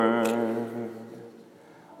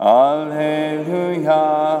Alleluia,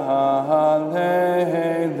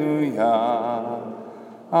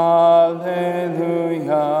 Alleluia.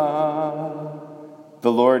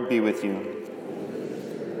 The Lord be with you.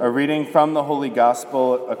 A reading from the Holy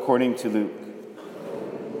Gospel according to Luke.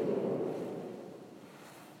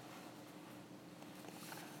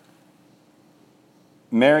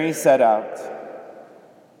 Mary set out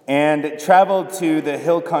and traveled to the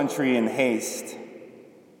hill country in haste,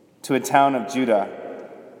 to a town of Judah,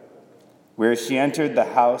 where she entered the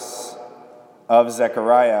house of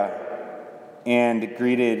Zechariah and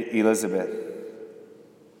greeted Elizabeth.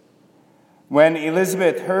 When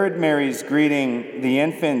Elizabeth heard Mary's greeting, the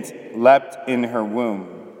infant leapt in her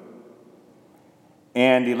womb.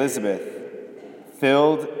 And Elizabeth,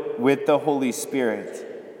 filled with the Holy Spirit,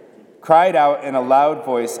 cried out in a loud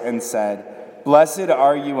voice and said, "Blessed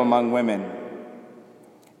are you among women,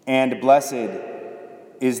 and blessed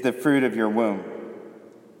is the fruit of your womb.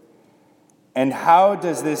 And how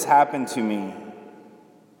does this happen to me,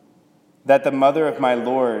 that the mother of my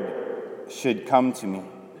Lord should come to me?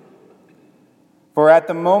 For at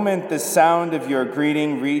the moment the sound of your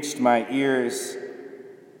greeting reached my ears,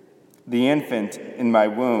 the infant in my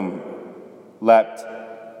womb leapt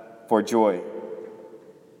for joy.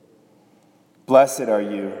 Blessed are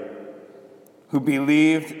you who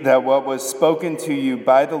believed that what was spoken to you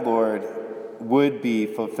by the Lord would be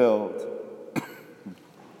fulfilled."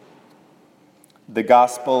 The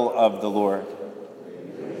Gospel of the Lord.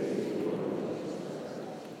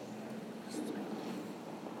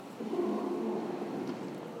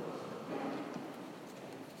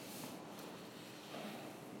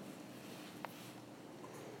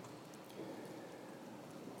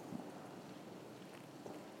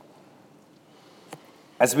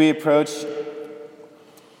 As we approach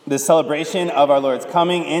the celebration of our Lord's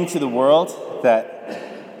coming into the world that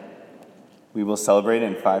we will celebrate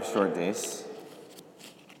in 5 short days,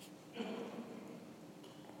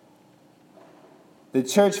 the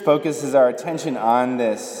church focuses our attention on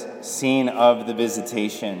this scene of the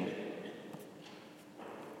visitation.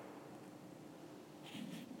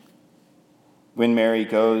 When Mary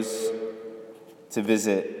goes to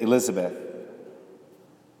visit Elizabeth.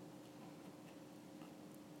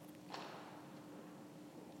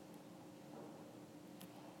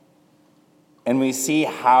 And we see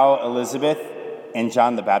how Elizabeth and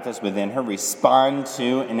John the Baptist within her respond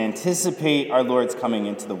to and anticipate our Lord's coming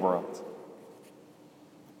into the world.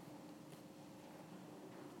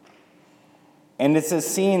 And it's a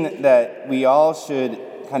scene that we all should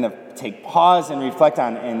kind of take pause and reflect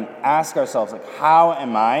on and ask ourselves, like, how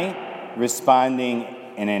am I responding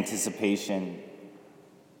in anticipation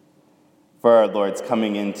for our Lord's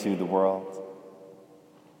coming into the world,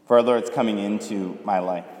 for our Lord's coming into my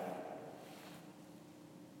life?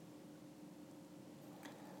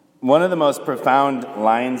 One of the most profound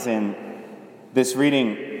lines in this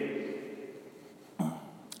reading,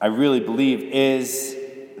 I really believe, is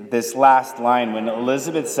this last line when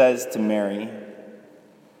Elizabeth says to Mary,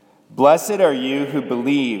 "Blessed are you who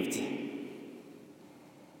believed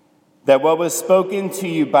that what was spoken to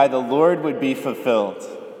you by the Lord would be fulfilled."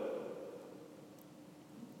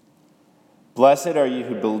 Blessed are you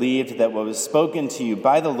who believed that what was spoken to you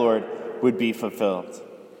by the Lord would be fulfilled.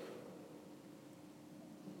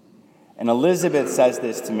 And Elizabeth says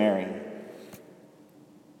this to Mary.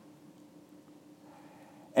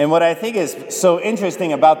 And what I think is so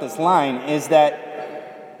interesting about this line is that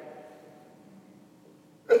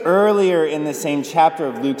earlier in the same chapter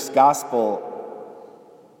of Luke's gospel,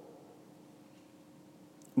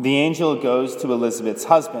 the angel goes to Elizabeth's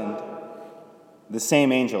husband, the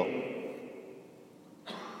same angel.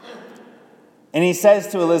 And he says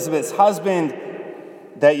to Elizabeth's husband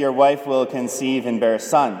that your wife will conceive and bear a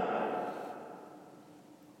son.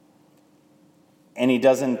 And he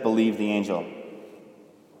doesn't believe the angel.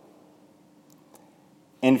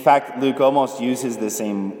 In fact, Luke almost uses the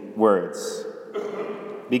same words.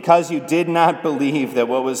 Because you did not believe that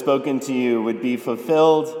what was spoken to you would be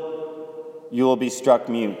fulfilled, you will be struck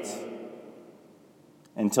mute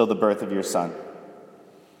until the birth of your son.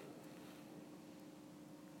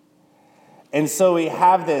 And so we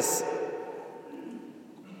have this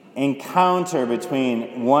encounter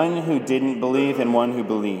between one who didn't believe and one who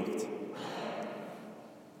believed.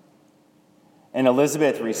 And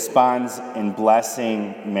Elizabeth responds in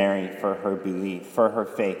blessing Mary for her belief, for her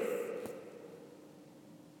faith.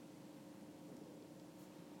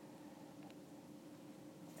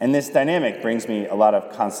 And this dynamic brings me a lot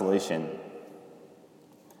of consolation,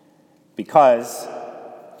 because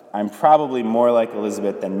I'm probably more like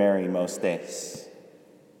Elizabeth than Mary most days.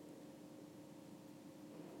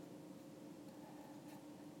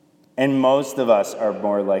 And most of us are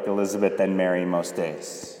more like Elizabeth than Mary most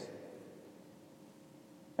days.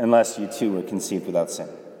 Unless you too were conceived without sin.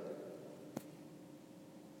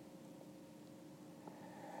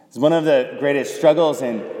 One of the greatest struggles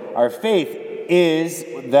in our faith is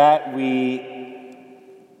that we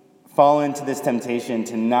fall into this temptation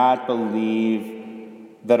to not believe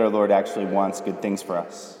that our Lord actually wants good things for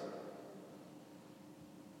us.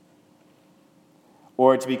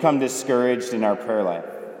 Or to become discouraged in our prayer life.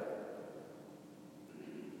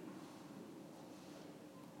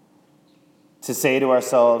 To say to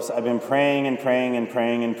ourselves, I've been praying and praying and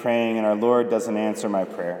praying and praying, and our Lord doesn't answer my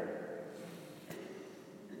prayer.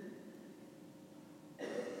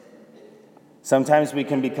 Sometimes we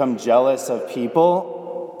can become jealous of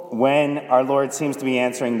people when our Lord seems to be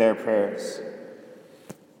answering their prayers.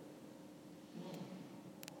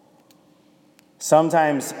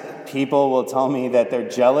 Sometimes people will tell me that they're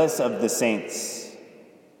jealous of the saints.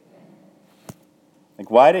 Like,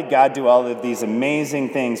 why did God do all of these amazing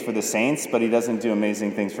things for the saints, but he doesn't do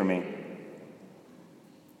amazing things for me?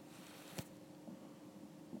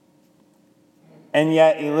 And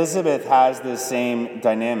yet Elizabeth has this same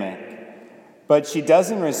dynamic, but she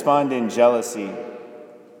doesn't respond in jealousy.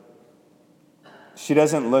 She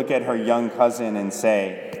doesn't look at her young cousin and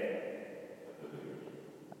say,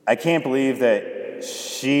 I can't believe that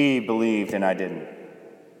she believed and I didn't.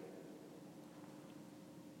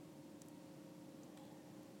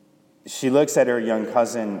 She looks at her young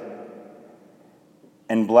cousin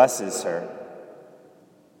and blesses her.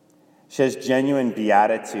 She has genuine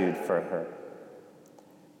beatitude for her.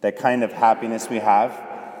 That kind of happiness we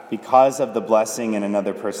have because of the blessing in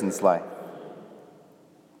another person's life.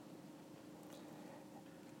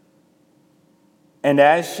 And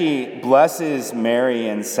as she blesses Mary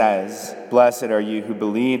and says, "Blessed are you who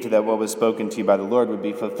believed that what was spoken to you by the Lord would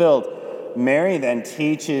be fulfilled," Mary then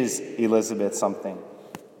teaches Elizabeth something.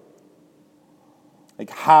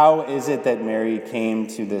 Like, how is it that Mary came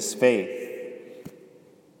to this faith?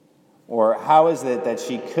 Or how is it that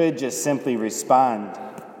she could just simply respond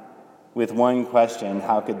with one question,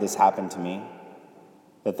 how could this happen to me?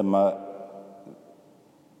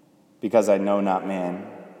 Because I know not man.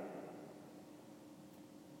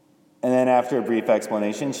 And then after a brief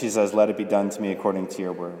explanation, she says, let it be done to me according to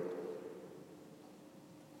your word.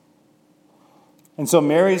 And so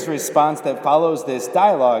Mary's response that follows this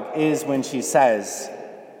dialogue is when she says,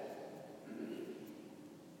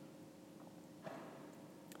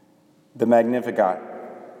 the Magnificat.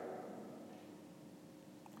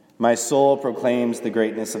 My soul proclaims the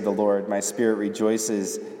greatness of the Lord. My spirit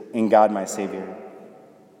rejoices in God my Savior.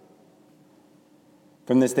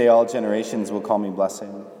 From this day all generations will call me blessed.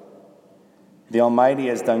 The Almighty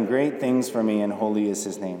has done great things for me, and holy is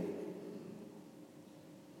his name.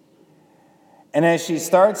 And as she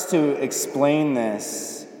starts to explain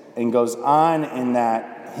this and goes on in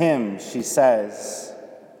that hymn, she says,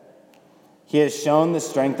 he has shown the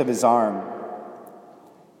strength of his arm.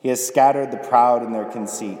 He has scattered the proud in their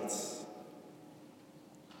conceits.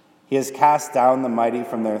 He has cast down the mighty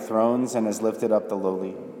from their thrones and has lifted up the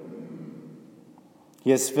lowly.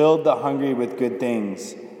 He has filled the hungry with good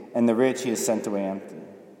things, and the rich he has sent away empty.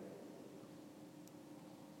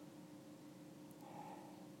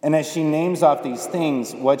 And as she names off these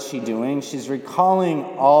things, what's she doing? She's recalling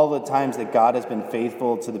all the times that God has been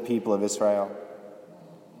faithful to the people of Israel.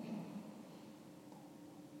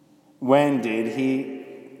 When did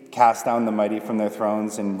he cast down the mighty from their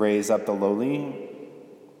thrones and raise up the lowly?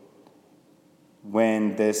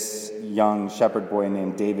 When this young shepherd boy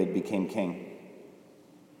named David became king.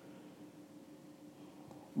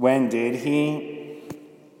 When did he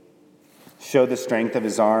show the strength of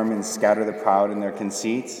his arm and scatter the proud in their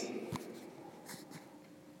conceits?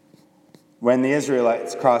 When the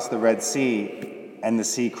Israelites crossed the Red Sea and the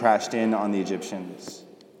sea crashed in on the Egyptians.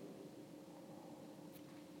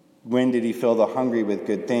 When did he fill the hungry with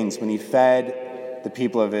good things? When he fed the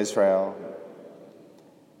people of Israel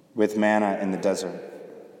with manna in the desert.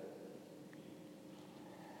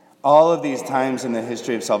 All of these times in the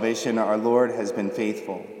history of salvation, our Lord has been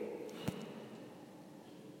faithful.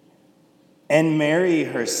 And Mary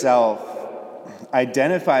herself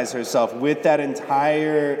identifies herself with that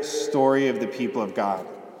entire story of the people of God.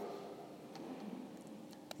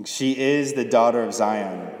 She is the daughter of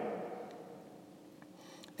Zion.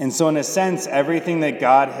 And so in a sense, everything that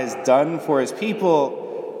God has done for his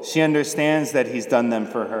people, she understands that he's done them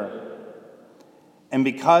for her. And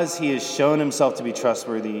because he has shown himself to be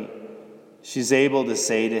trustworthy, she's able to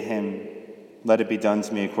say to him, let it be done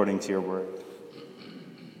to me according to your word.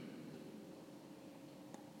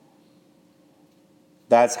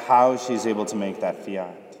 That's how she's able to make that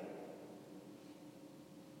fiat.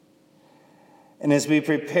 And as we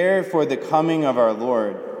prepare for the coming of our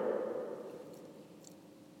Lord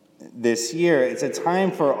this year, it's a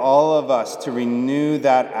time for all of us to renew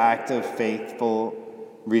that act of faithful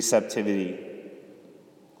receptivity,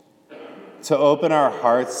 to open our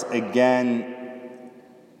hearts again,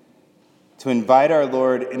 to invite our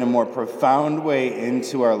Lord in a more profound way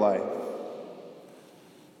into our life,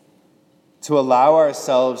 to allow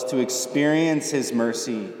ourselves to experience his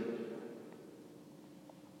mercy,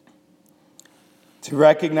 to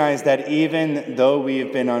recognize that even though we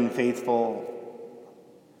have been unfaithful,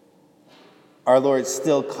 our Lord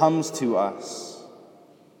still comes to us.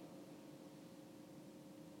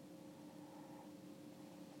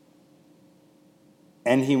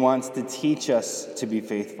 And he wants to teach us to be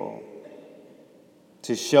faithful,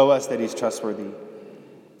 to show us that he's trustworthy,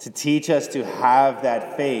 to teach us to have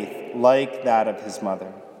that faith like that of his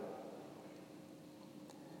mother.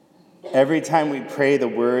 Every time we pray the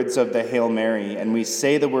words of the Hail Mary and we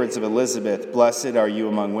say the words of Elizabeth, "Blessed are you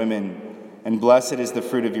among women, and blessed is the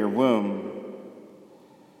fruit of your womb,"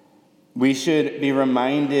 we should be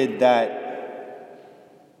reminded that,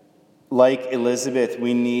 like Elizabeth,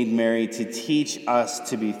 we need Mary to teach us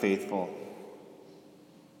to be faithful.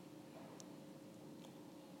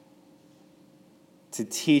 To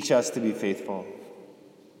teach us to be faithful,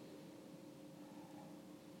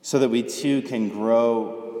 so that we too can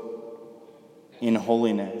grow in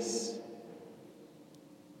holiness,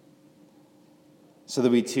 so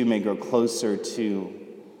that we too may grow closer to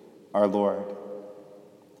our Lord,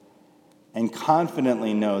 and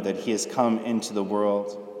confidently know that he has come into the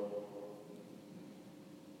world,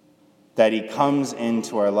 that he comes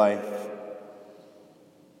into our life,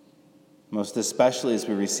 most especially as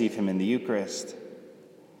we receive him in the Eucharist,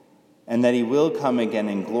 and that he will come again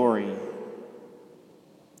in glory.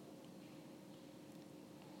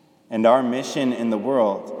 And our mission in the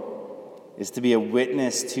world is to be a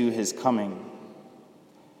witness to his coming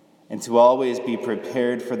and to always be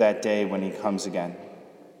prepared for that day when he comes again.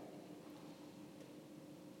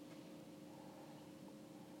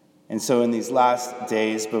 And so in these last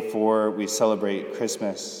days before we celebrate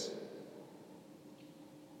Christmas,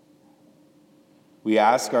 we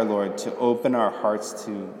ask our Lord to open our hearts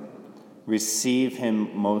to receive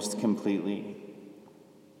him most completely,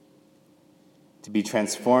 to be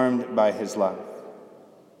transformed by his love,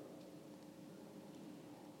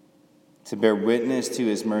 to bear witness to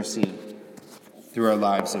his mercy through our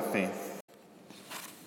lives of faith.